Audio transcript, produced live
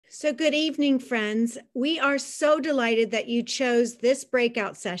So good evening, friends. We are so delighted that you chose this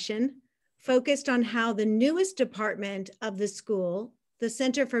breakout session focused on how the newest department of the school, the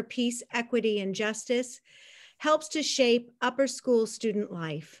Center for Peace, Equity, and Justice, helps to shape upper school student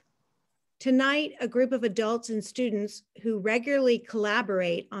life. Tonight, a group of adults and students who regularly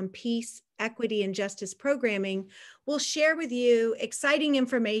collaborate on peace, equity, and justice programming will share with you exciting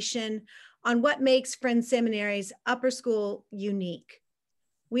information on what makes Friends Seminary's upper school unique.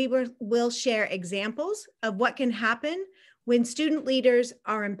 We will share examples of what can happen when student leaders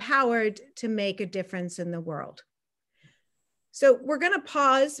are empowered to make a difference in the world. So we're going to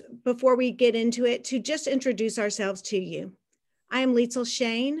pause before we get into it to just introduce ourselves to you. I am Leitzel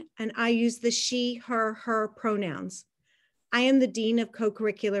Schoen, and I use the she, her pronouns. I am the Dean of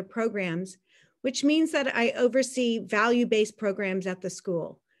Co-Curricular Programs, which means that I oversee value-based programs at the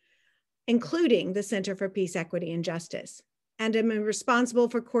school, including the Center for Peace, Equity, and Justice, and am responsible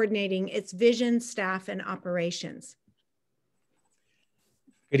for coordinating its vision, staff, and operations.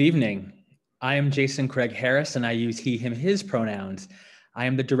 Good evening. I am Craige Harris, and I use he, him, his pronouns. I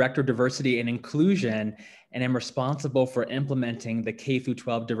am the Director of Diversity and Inclusion and am responsible for implementing the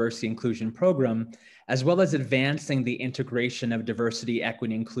K-12 Diversity Inclusion Program, as well as advancing the integration of diversity,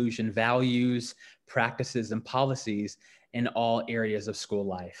 equity, inclusion values, practices, and policies in all areas of school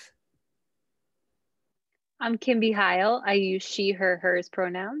life. I'm Kimby Heil. I use she, her, hers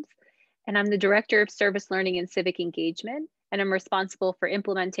pronouns, and I'm the Director of Service Learning and Civic Engagement, and I'm responsible for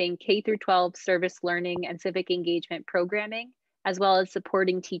implementing K-12 service learning and civic engagement programming, as well as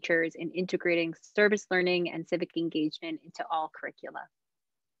supporting teachers in integrating service learning and civic engagement into all curricula.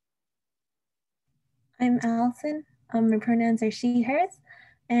 I'm Allison. My pronouns are she, hers,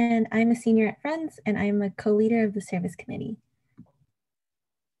 and I'm a senior at Friends, and I'm a co-leader of the service committee.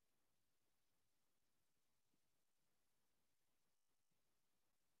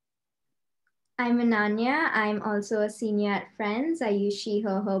 I'm Ananya. I'm also a senior at Friends. I use she,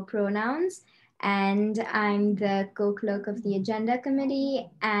 her pronouns, and I'm the co-clerk of the Agenda Committee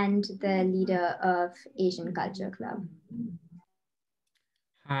and the leader of Asian Culture Club.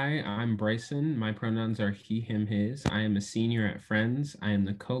 Hi, I'm Bryson. My pronouns are he, him, his. I am a senior at Friends. I am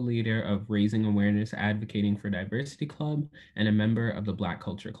the co-leader of Raising Awareness Advocating for Diversity Club and a member of the Black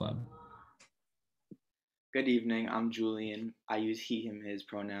Culture Club. Good evening, I'm Julian. I use he, him, his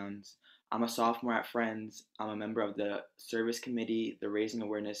pronouns. I'm a sophomore at Friends. I'm a member of the Service Committee, the Raising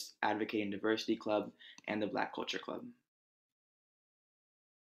Awareness Advocating Diversity Club, and the Black Culture Club.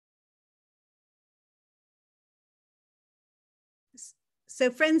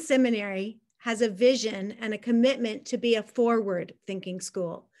 So Friends Seminary has a vision and a commitment to be a forward-thinking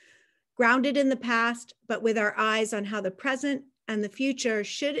school, grounded in the past, but with our eyes on how the present and the future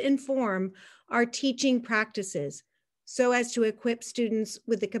should inform our teaching practices, so as to equip students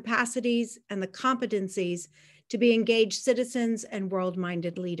with the capacities and the competencies to be engaged citizens and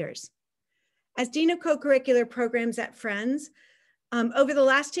world-minded leaders. As Dean of Co-Curricular Programs at Friends, over the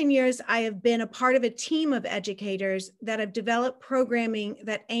last 10 years, I have been a part of a team of educators that have developed programming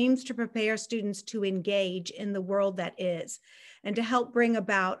that aims to prepare students to engage in the world that is, and to help bring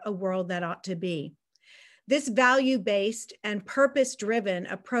about a world that ought to be. This value-based and purpose-driven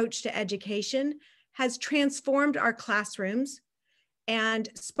approach to education has transformed our classrooms and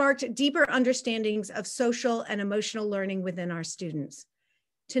sparked deeper understandings of social and emotional learning within our students.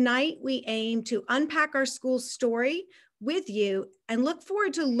 Tonight, we aim to unpack our school's story with you and look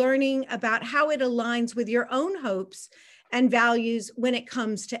forward to learning about how it aligns with your own hopes and values when it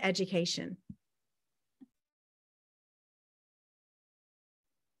comes to education.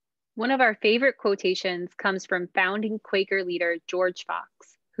 One of our favorite quotations comes from founding Quaker leader George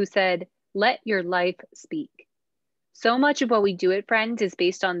Fox, who said, "Let your life speak." So much of what we do at Friends is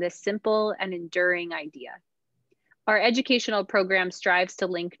based on this simple and enduring idea. Our educational program strives to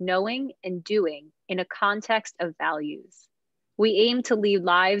link knowing and doing in a context of values. We aim to lead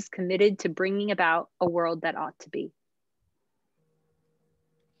lives committed to bringing about a world that ought to be.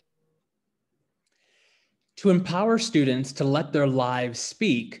 To empower students to let their lives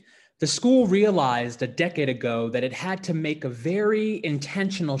speak, the school realized a decade ago that it had to make a very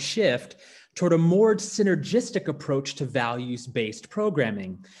intentional shift toward a more synergistic approach to values-based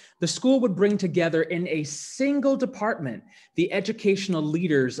programming. The school would bring together in a single department the educational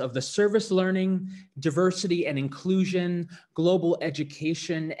leaders of the service learning, diversity and inclusion, global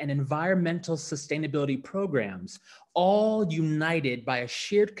education, and environmental sustainability programs, all united by a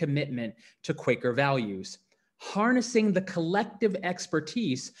shared commitment to Quaker values. Harnessing the collective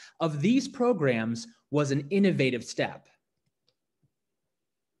expertise of these programs was an innovative step.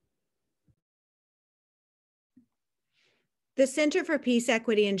 The The Center for Peace,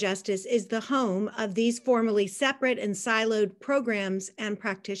 Equity, and Justice is the home of these formerly separate and siloed programs and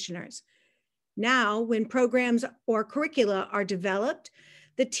practitioners. Now, when programs or curricula are developed,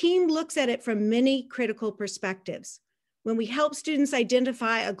 the team looks at it from many critical perspectives. When we help students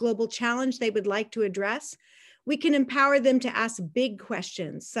identify a global challenge they would like to address, we can empower them to ask big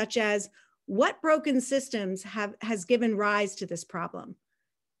questions, such as, what broken systems has given rise to this problem?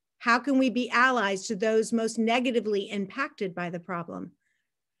 How can we be allies to those most negatively impacted by the problem?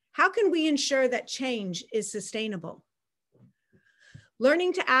 How can we ensure that change is sustainable?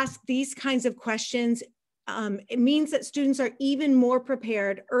 Learning to ask these kinds of questions, it means that students are even more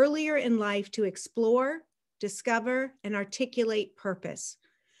prepared earlier in life to explore, discover, and articulate purpose.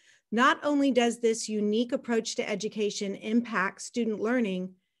 Not only does this unique approach to education impact student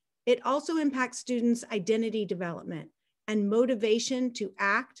learning, it also impacts students' identity development and motivation to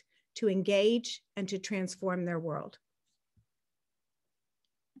act, to engage, and to transform their world.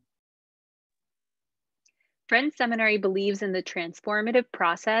 Friends Seminary believes in the transformative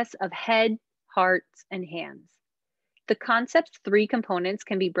process of head, hearts, and hands. The concept's three components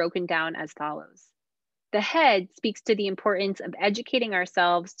can be broken down as follows. The head speaks to the importance of educating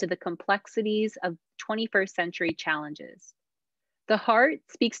ourselves to the complexities of 21st century challenges. The heart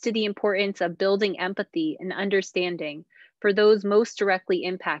speaks to the importance of building empathy and understanding for those most directly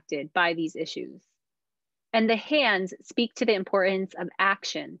impacted by these issues. And the hands speak to the importance of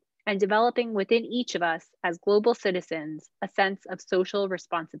action and developing within each of us as global citizens a sense of social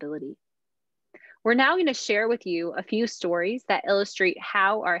responsibility. We're now going to share with you a few stories that illustrate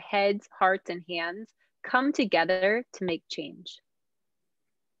how our heads, hearts, and hands come together to make change.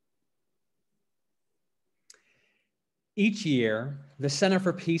 Each year, the Center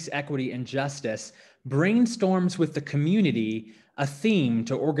for Peace, Equity, and Justice brainstorms with the community a theme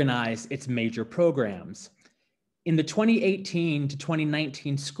to organize its major programs. In the 2018 to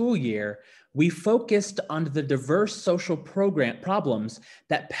 2019 school year, we focused on the diverse social problems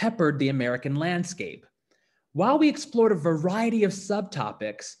that peppered the American landscape. While we explored a variety of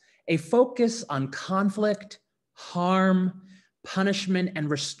subtopics, a focus on conflict, harm, punishment, and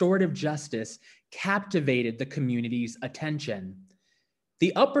restorative justice captivated the community's attention.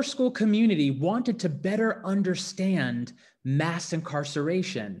 The upper school community wanted to better understand mass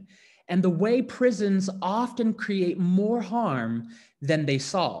incarceration and the way prisons often create more harm than they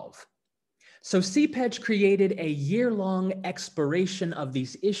solve. So CPEG created a year-long exploration of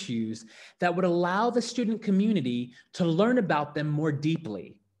these issues that would allow the student community to learn about them more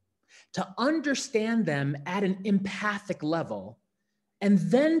deeply, to understand them at an empathic level, and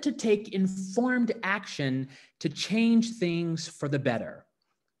then to take informed action to change things for the better.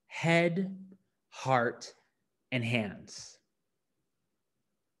 Head, heart, and hands.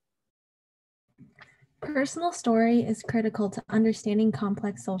 Personal story is critical to understanding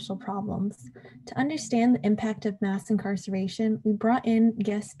complex social problems. To understand the impact of mass incarceration, we brought in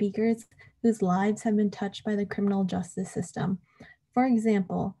guest speakers whose lives have been touched by the criminal justice system. For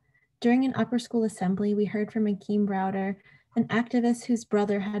example, during an upper school assembly, we heard from Akeem Browder, an activist whose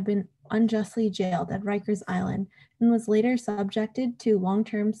brother had been unjustly jailed at Rikers Island and was later subjected to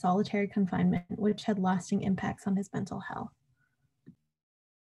long-term solitary confinement, which had lasting impacts on his mental health.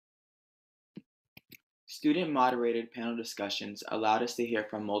 Student-moderated panel discussions allowed us to hear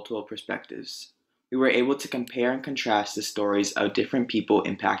from multiple perspectives. We were able to compare and contrast the stories of different people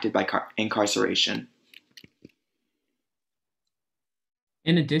impacted by incarceration.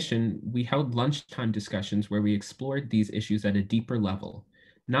 In addition, we held lunchtime discussions where we explored these issues at a deeper level.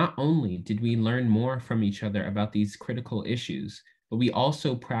 Not only did we learn more from each other about these critical issues, but we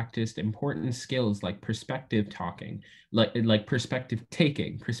also practiced important skills like perspective talking, like perspective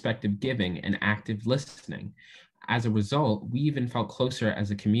taking, perspective giving, and active listening. As a result, we even felt closer as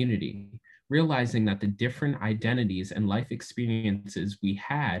a community, realizing that the different identities and life experiences we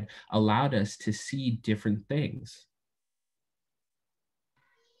had allowed us to see different things.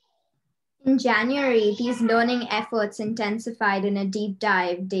 In January, these learning efforts intensified in a deep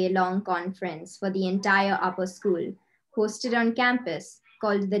dive day-long conference for the entire upper school, hosted on campus,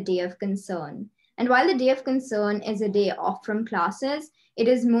 called the Day of Concern. And while the Day of Concern is a day off from classes, it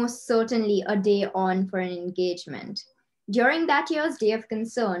is most certainly a day on for an engagement. During that year's Day of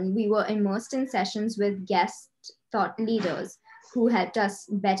Concern, we were immersed in sessions with guest thought leaders who helped us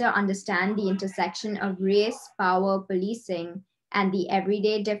better understand the intersection of race, power, policing, and the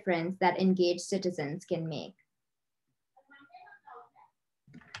everyday difference that engaged citizens can make.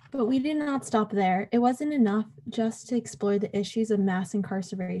 But we did not stop there. It wasn't enough just to explore the issues of mass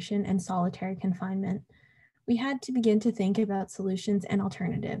incarceration and solitary confinement. We had to begin to think about solutions and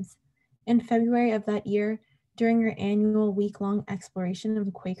alternatives. In February of that year, During our annual week-long exploration of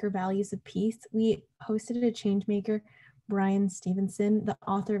the Quaker values of peace, we hosted a changemaker, Brian Stevenson, the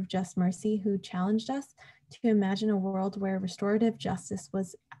author of Just Mercy, who challenged us to imagine a world where restorative justice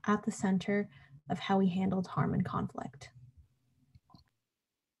was at the center of how we handled harm and conflict.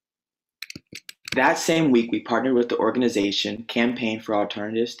 That same week, we partnered with the organization Campaign for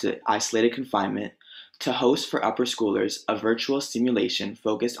Alternatives to Isolated Confinement to host for upper schoolers a virtual simulation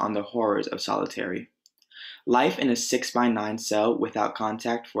focused on the horrors of solitary. Life in a 6x9 cell without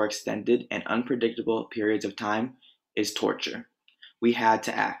contact for extended and unpredictable periods of time is torture. We had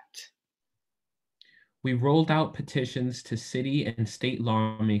to act. We rolled out petitions to city and state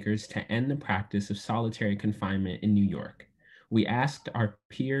lawmakers to end the practice of solitary confinement in New York. We asked our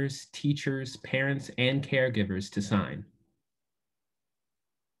peers, teachers, parents, and caregivers to sign.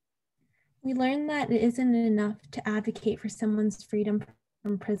 We learned that it isn't enough to advocate for someone's freedom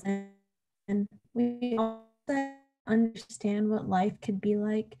from prison. We also understand what life could be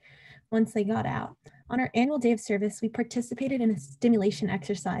like once they got out. On our annual day of service, we participated in a stimulation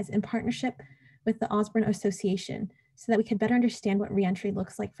exercise in partnership with the Osborne Association so that we could better understand what reentry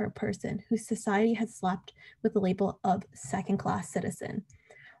looks like for a person whose society has slapped with the label of second-class citizen.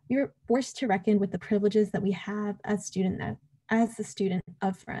 We were forced to reckon with the privileges that we have as a student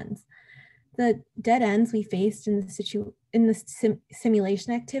of Friends. The dead ends we faced in the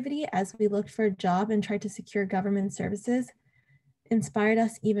simulation activity as we looked for a job and tried to secure government services inspired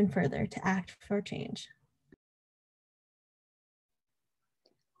us even further to act for change.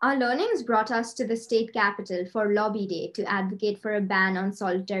 Our learnings brought us to the state capitol for Lobby Day to advocate for a ban on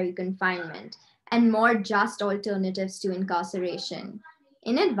solitary confinement and more just alternatives to incarceration.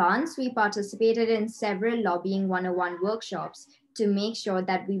 In advance, we participated in several Lobbying 101 workshops to make sure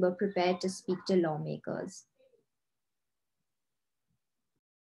that we were prepared to speak to lawmakers.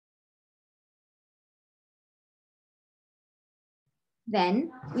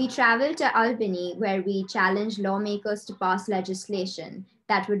 Then, we traveled to Albany, where we challenged lawmakers to pass legislation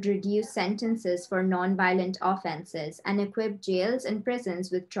that would reduce sentences for nonviolent offenses and equip jails and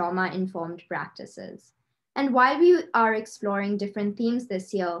prisons with trauma-informed practices. And while we are exploring different themes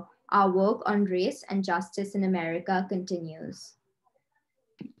this year, our work on race and justice in America continues.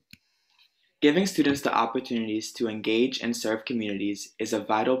 Giving students the opportunities to engage and serve communities is a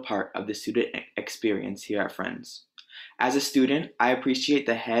vital part of the student experience here at Friends. As a student, I appreciate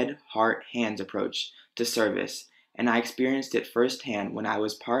the head, heart, hands approach to service, and I experienced it firsthand when I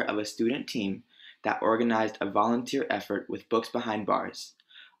was part of a student team that organized a volunteer effort with Books Behind Bars,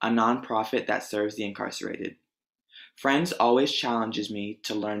 a nonprofit that serves the incarcerated. Friends always challenges me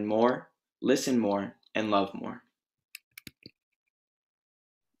to learn more, listen more, and love more.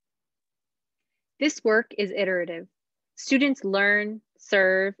 This work is iterative. Students learn,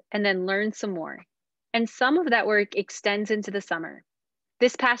 serve, and then learn some more. And some of that work extends into the summer.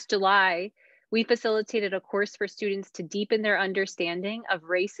 This past July, we facilitated a course for students to deepen their understanding of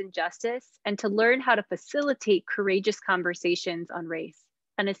race and justice and to learn how to facilitate courageous conversations on race,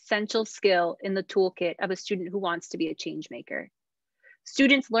 an essential skill in the toolkit of a student who wants to be a change maker.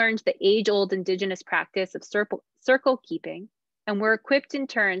 Students learned the age-old Indigenous practice of circle keeping and were equipped in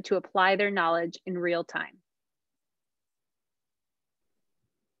turn to apply their knowledge in real time.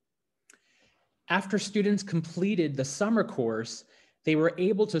 After students completed the summer course, they were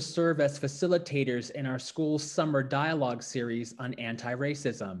able to serve as facilitators in our school's summer dialogue series on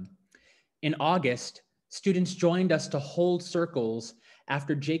anti-racism. In August, students joined us to hold circles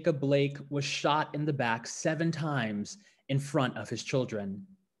after Jacob Blake was shot in the back 7 times in front of his children.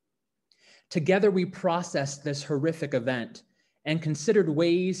 Together, we processed this horrific event and considered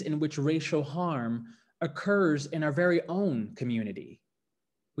ways in which racial harm occurs in our very own community.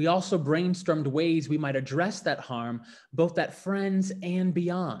 We also brainstormed ways we might address that harm, both at Friends and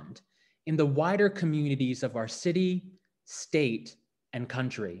beyond, in the wider communities of our city, state, and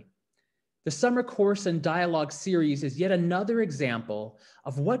country. The summer course and dialogue series is yet another example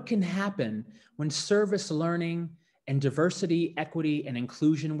of what can happen when service learning and diversity, equity, and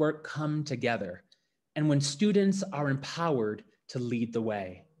inclusion work come together, and when students are empowered to lead the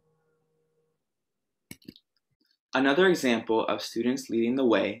way. Another example of students leading the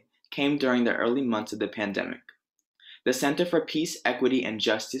way came during the early months of the pandemic. The Center for Peace, Equity, and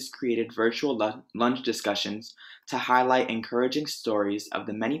Justice created virtual lunch discussions to highlight encouraging stories of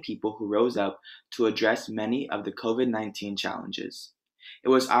the many people who rose up to address many of the COVID-19 challenges. It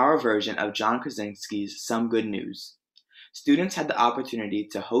was our version of John Krasinski's Some Good News. Students had the opportunity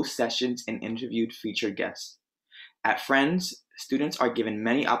to host sessions and interviewed featured guests. At Friends, students are given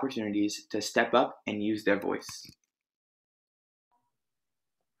many opportunities to step up and use their voice.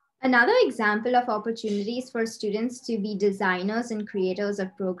 Another example of opportunities for students to be designers and creators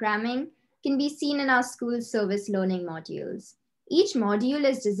of programming can be seen in our school service learning modules. Each module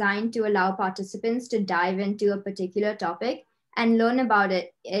is designed to allow participants to dive into a particular topic and learn about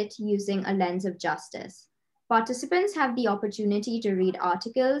it using a lens of justice. Participants have the opportunity to read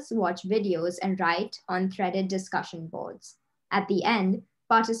articles, watch videos, and write on threaded discussion boards. At the end,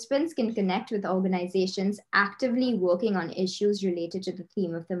 participants can connect with organizations actively working on issues related to the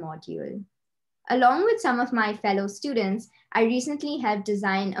theme of the module. Along with some of my fellow students, I recently helped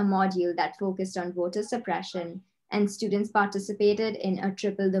design a module that focused on voter suppression, and students participated in a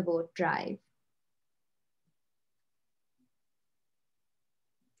Triple the Vote drive.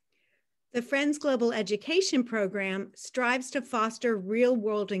 The Friends Global Education Program strives to foster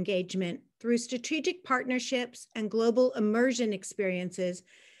real-world engagement through strategic partnerships and global immersion experiences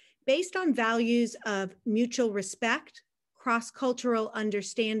based on values of mutual respect, cross-cultural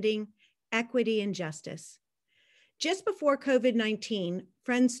understanding, equity, and justice. Just before COVID-19,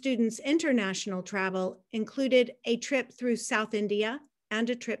 Friends students' international travel included a trip through South India and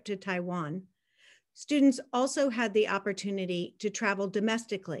a trip to Taiwan. Students also had the opportunity to travel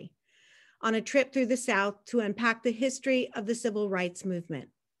domestically on a trip through the South to unpack the history of the civil rights movement.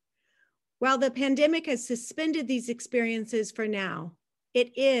 While the pandemic has suspended these experiences for now,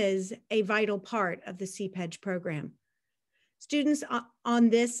 it is a vital part of the CPEG program. Students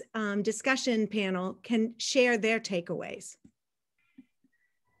on this discussion panel can share their takeaways.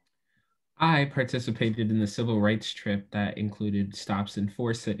 I participated in the civil rights trip that included stops in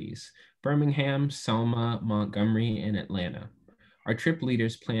 4 cities: Birmingham, Selma, Montgomery, and Atlanta. Our trip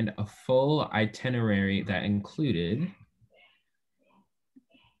leaders planned a full itinerary that included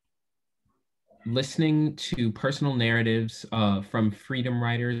listening to personal narratives from freedom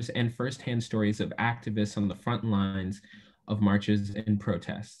writers and firsthand stories of activists on the front lines of marches and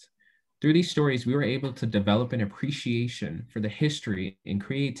protests. Through these stories, we were able to develop an appreciation for the history and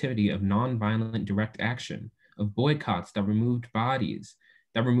creativity of nonviolent direct action, of boycotts that remove bodies,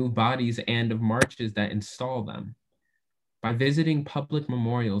 and of marches that install them. By visiting public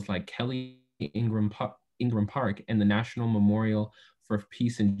memorials like Kelly Ingram Park and the National Memorial for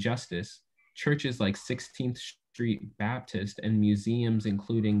Peace and Justice, churches like 16th Street Baptist, and museums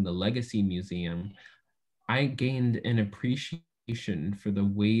including the Legacy Museum, I gained an appreciation for the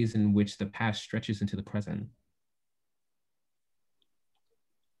ways in which the past stretches into the present.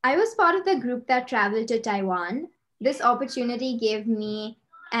 I was part of the group that traveled to Taiwan. This opportunity gave me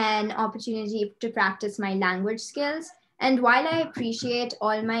an opportunity to practice my language skills. And while I appreciate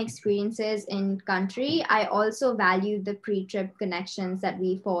all my experiences in country, I also value the pre-trip connections that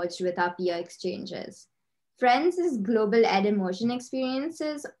we forged with our peer exchanges. Friends' global ed immersion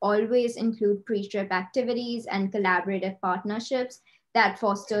experiences always include pre-trip activities and collaborative partnerships that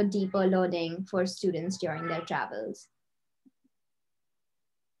foster deeper learning for students during their travels.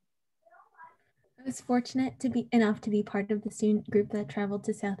 I was fortunate to be enough to be part of the student group that traveled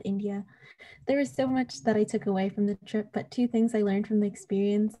to South India. There was so much that I took away from the trip, but 2 things I learned from the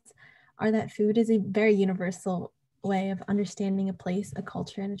experience are that food is a very universal way of understanding a place, a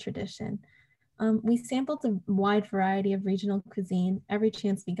culture, and a tradition. We sampled a wide variety of regional cuisine every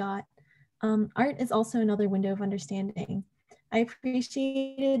chance we got. Art is also another window of understanding. I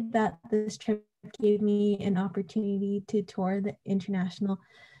appreciated that this trip gave me an opportunity to tour the International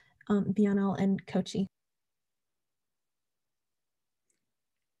Biennale in Kochi.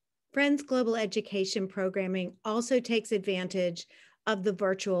 Friends Global Education Programming also takes advantage of the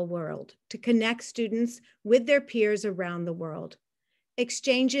virtual world to connect students with their peers around the world.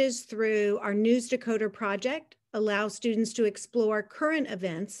 Exchanges through our News Decoder project allow students to explore current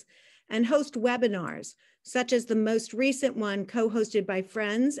events and host webinars, such as the most recent one co-hosted by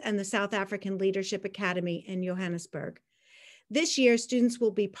Friends and the South African Leadership Academy in Johannesburg. This year, students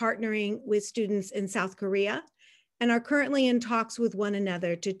will be partnering with students in South Korea and are currently in talks with one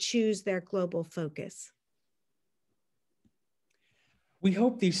another to choose their global focus. We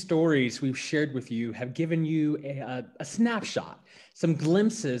hope these stories we've shared with you have given you a snapshot, some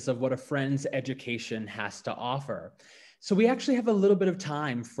glimpses of what a Friends education has to offer. So we actually have a little bit of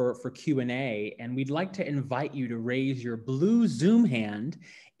time for Q&A, and we'd like to invite you to raise your blue Zoom hand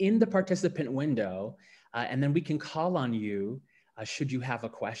in the participant window, and then we can call on you should you have a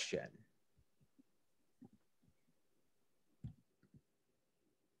question.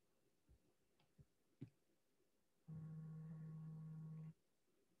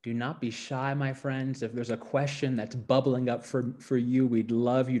 Do not be shy, my friends. If there's a question that's bubbling up for you, we'd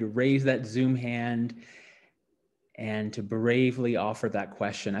love you to raise that Zoom hand and to bravely offer that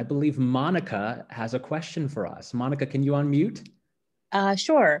question. I believe Monica has a question for us. Monica, can you unmute?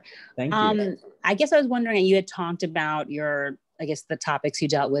 Sure. Thank you. I guess I was wondering, you had talked about the topics you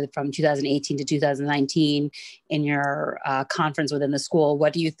dealt with from 2018 to 2019 in your conference within the school.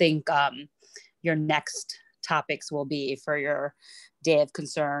 What do you think your next topics will be for your day of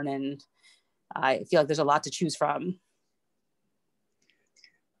concern? And I feel like there's a lot to choose from.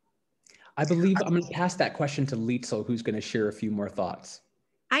 I believe I'm going to pass that question to Leitzel, who's going to share a few more thoughts.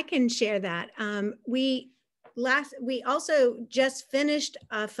 I can share that. We also just finished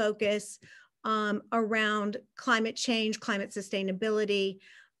a focus around climate change, climate sustainability,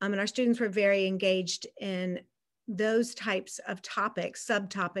 and our students were very engaged in those types of topics,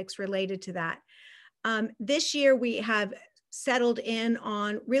 subtopics related to that. This year we have settled in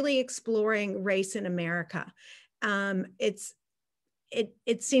on really exploring race in America.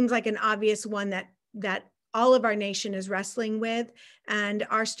 It seems like an obvious one that all of our nation is wrestling with, and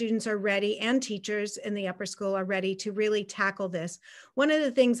our students are ready, and teachers in the upper school are ready to really tackle this. One of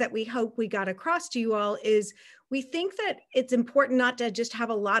the things that we hope we got across to you all is we think that it's important not to just have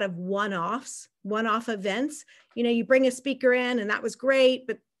a lot of one-off events. You know, you bring a speaker in and that was great,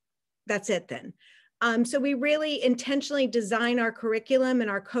 but that's it then. So we really intentionally design our curriculum and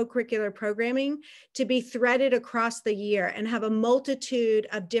our co-curricular programming to be threaded across the year and have a multitude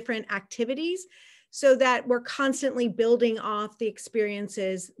of different activities so that we're constantly building off the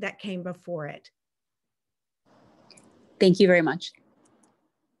experiences that came before it. Thank you very much.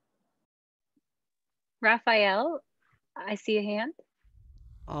 Raphael, I see a hand.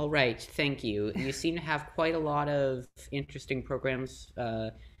 All right, thank you. You seem to have quite a lot of interesting programs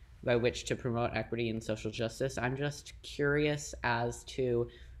by which to promote equity and social justice. I'm just curious as to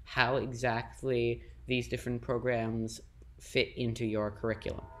how exactly these different programs fit into your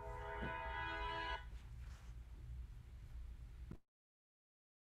curriculum.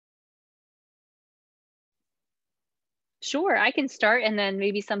 Sure, I can start and then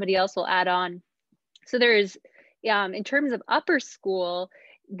maybe somebody else will add on. So there's, in terms of upper school,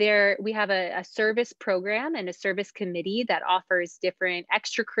 we have a service program and a service committee that offers different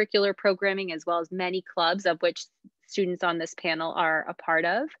extracurricular programming as well as many clubs, of which students on this panel are a part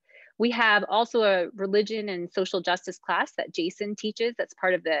of. We have also a religion and social justice class that Jason teaches that's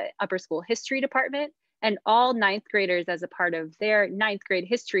part of the upper school history department, and all ninth graders as a part of their ninth grade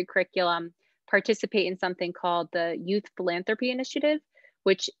history curriculum participate in something called the Youth Philanthropy Initiative,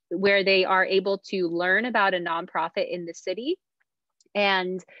 where they are able to learn about a nonprofit in the city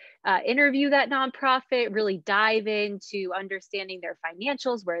and interview that nonprofit, really dive into understanding their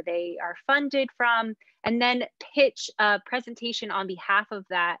financials, where they are funded from, and then pitch a presentation on behalf of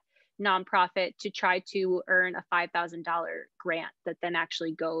that nonprofit to try to earn a $5,000 grant that then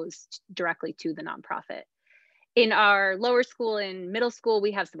actually goes directly to the nonprofit. In our lower school and middle school,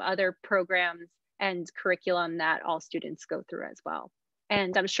 we have some other programs and curriculum that all students go through as well.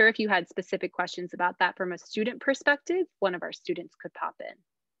 And I'm sure if you had specific questions about that from a student perspective, one of our students could pop in.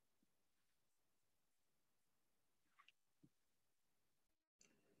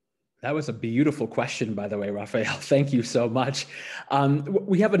 That was a beautiful question, by the way, Raphael. Thank you so much.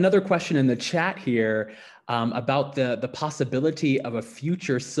 We have another question in the chat here about the possibility of a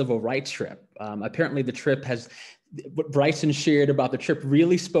future civil rights trip. Apparently the trip what Bryson shared about the trip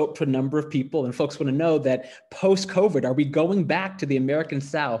really spoke to a number of people, and folks want to know that post-COVID, are we going back to the American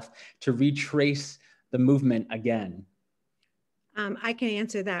South to retrace the movement again? I can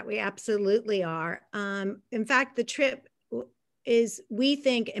answer that. We absolutely are. In fact, the trip is, we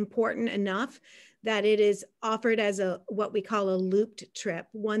think, important enough that it is offered as what we call a looped trip,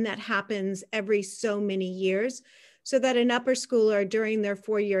 one that happens every so many years, so that an upper schooler during their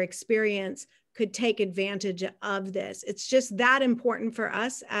 4-year experience could take advantage of this. It's just that important for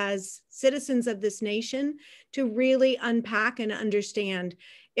us as citizens of this nation to really unpack and understand.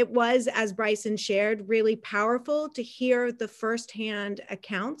 It was, as Bryson shared, really powerful to hear the firsthand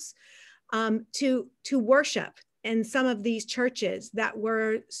accounts, to worship in some of these churches that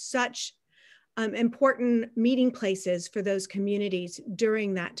were such important meeting places for those communities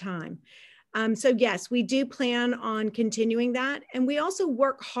during that time. So yes, we do plan on continuing that. And we also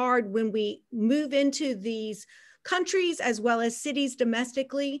work hard when we move into these countries as well as cities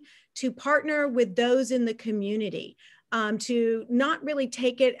domestically to partner with those in the community, to not really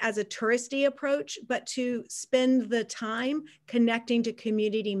take it as a touristy approach, but to spend the time connecting to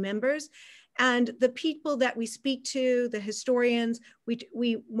community members. And the people that we speak to, the historians,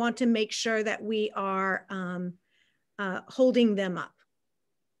 we want to make sure that we are holding them up.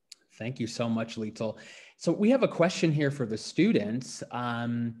 Thank you so much, Leitzel. So we have a question here for the students.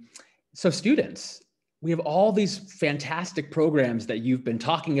 So students, we have all these fantastic programs that you've been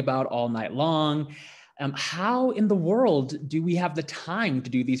talking about all night long. How in the world do we have the time to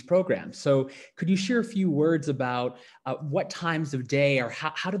do these programs? So could you share a few words about what times of day, or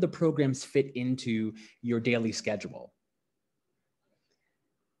how do the programs fit into your daily schedule?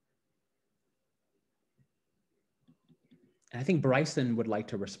 And I think Bryson would like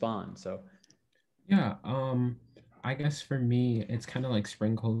to respond, so. Yeah, I guess for me, it's kind of like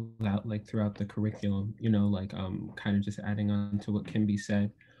sprinkled out like throughout the curriculum, you know, like kind of just adding on to what Kimby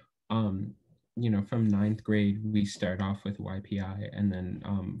said. You know, from 9th grade, we start off with YPI, and then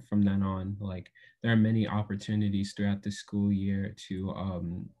from then on, like there are many opportunities throughout the school year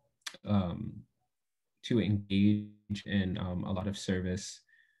to engage in a lot of service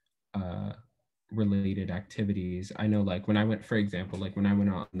related activities. I know, like when I went, for example, like when I went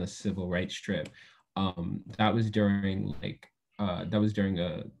on the civil rights trip, that was during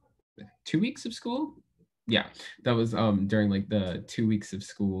a 2 weeks of school. Yeah, that was during like the 2 weeks of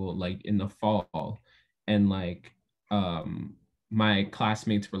school, like in the fall, and like my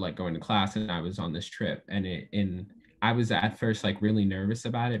classmates were like going to class, and I was on this trip, and I was at first like really nervous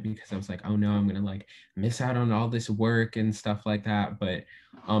about it because I was like, oh no, I'm gonna like miss out on all this work and stuff like that. But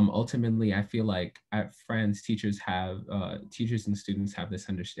ultimately, I feel like at Friends, teachers and students have this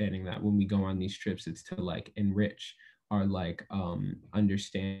understanding that when we go on these trips, it's to like enrich our like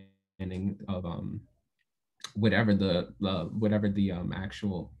understanding of whatever the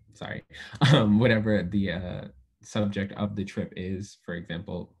actual whatever the subject of the trip is. For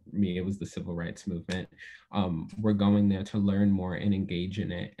example, me, it was the civil rights movement. We're going there to learn more and engage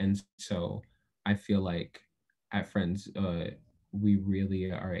in it, and so I feel like at Friends, we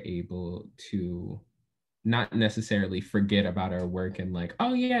really are able to not necessarily forget about our work and like,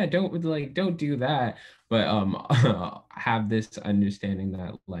 oh yeah, don't do that, but have this understanding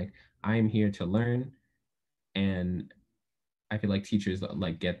that like I'm here to learn, and I feel like teachers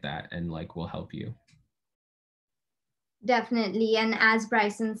like get that and like will help you. Definitely. And as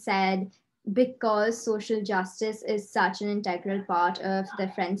Bryson said, because social justice is such an integral part of the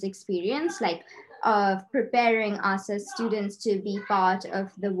Friends experience, like of preparing us as students to be part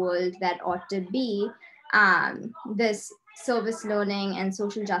of the world that ought to be, this service learning and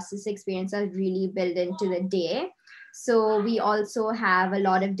social justice experience are really built into the day. So we also have a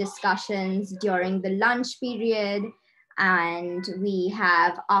lot of discussions during the lunch period, and we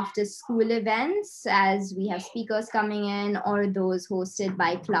have after school events as we have speakers coming in or those hosted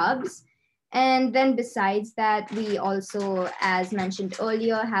by clubs. And then besides that, we also, as mentioned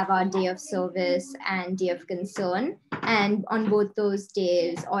earlier, have our day of service and day of concern. And on both those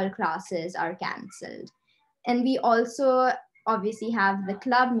days, all classes are cancelled. And we also obviously have the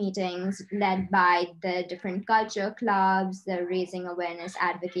club meetings led by the different culture clubs, the Raising Awareness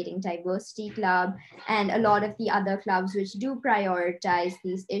Advocating Diversity Club, and a lot of the other clubs which do prioritize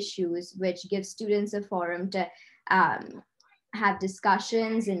these issues, which gives students a forum to have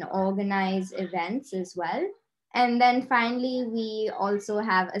discussions and organize events as well. And then finally, we also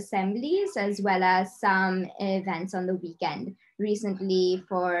have assemblies as well as some events on the weekend. Recently,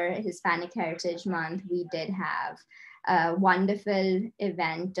 for Hispanic Heritage Month, we did have a wonderful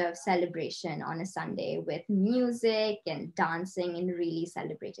event of celebration on a Sunday with music and dancing and really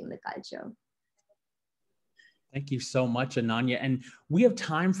celebrating the culture. Thank you so much, Ananya. And we have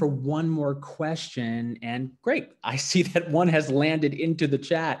time for one more question. And great, I see that one has landed into the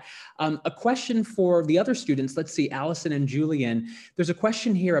chat. A question for the other students. Let's see, Allison and Julian. There's a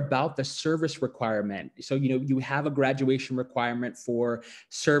question here about the service requirement. So, you know, you have a graduation requirement for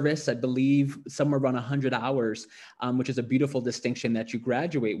service, I believe somewhere around 100 hours, which is a beautiful distinction that you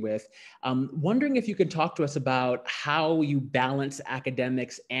graduate with. Wondering if you could talk to us about how you balance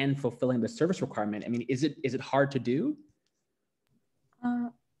academics and fulfilling the service requirement. I mean, is it hard to do?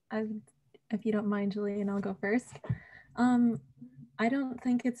 If you don't mind, Julian, I'll go first. I don't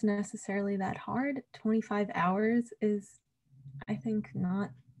think it's necessarily that hard. 25 hours is, I think,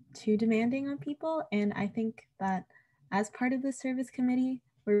 not too demanding on people. And I think that as part of the service committee,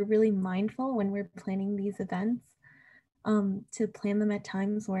 we're really mindful when we're planning these events to plan them at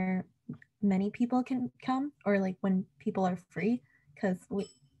times where many people can come, or like when people are free, because we,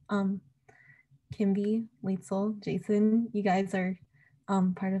 Kimby, Leitzel, Jason, you guys are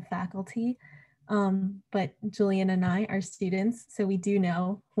part of faculty, but Julian and I are students, so we do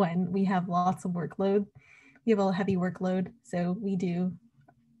know when we have lots of workload. We have a heavy workload, so we do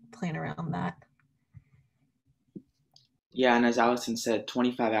plan around that. Yeah, and as Allison said,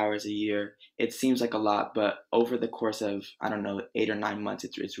 25 hours a year, it seems like a lot, but over the course of, I don't know, 8 or 9 months,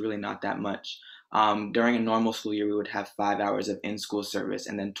 it's really not that much. During a normal school year, we would have 5 hours of in-school service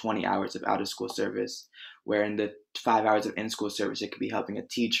and then 20 hours of out-of-school service, where in the 5 hours of in-school service, it could be helping a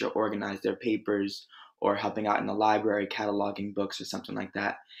teacher organize their papers or helping out in the library, cataloging books or something like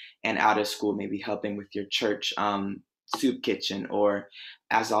that. And out of school, maybe helping with your church soup kitchen, or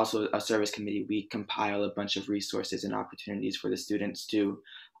as also a service committee, we compile a bunch of resources and opportunities for the students to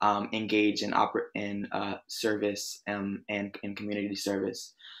engage in service and in community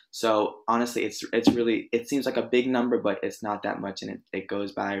service. So honestly, it's really, it seems like a big number, but it's not that much, and it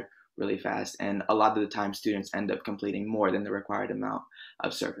goes by really fast. And a lot of the time, students end up completing more than the required amount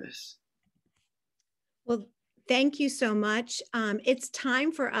of service. Well, thank you so much. It's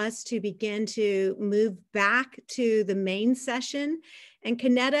time for us to begin to move back to the main session. And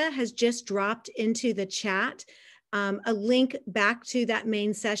Kanetta has just dropped into the chat a link back to that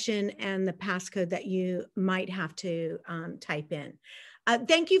main session and the passcode that you might have to type in.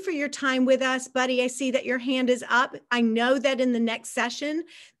 Thank you for your time with us, Buddy. I see that your hand is up. I know that in the next session,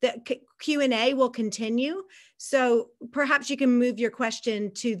 the Q&A will continue. So perhaps you can move your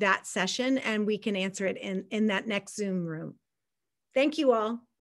question to that session and we can answer it in that next Zoom room. Thank you all.